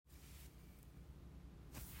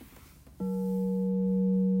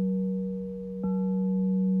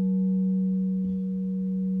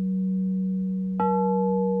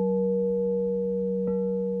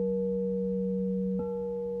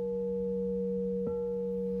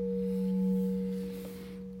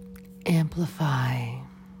Amplify.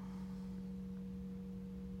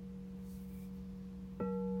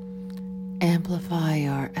 Amplify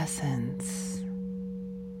your essence.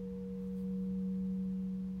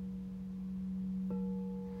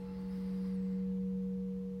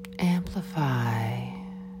 Amplify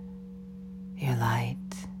your light.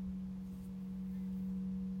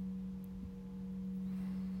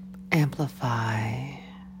 Amplify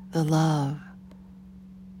the love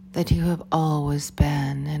that you have always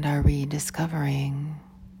been and are rediscovering.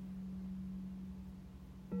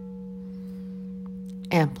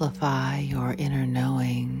 Amplify your inner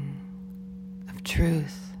knowing of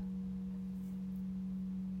truth.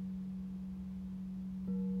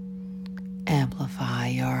 Amplify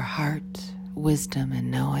your heart, wisdom,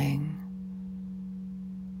 and knowing.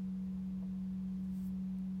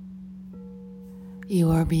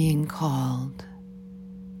 You are being called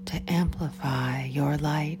to amplify your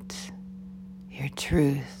light, your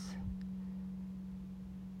truth,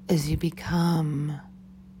 as you become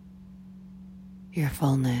your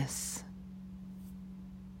fullness.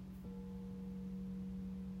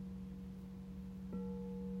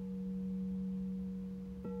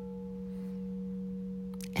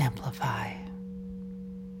 Amplify.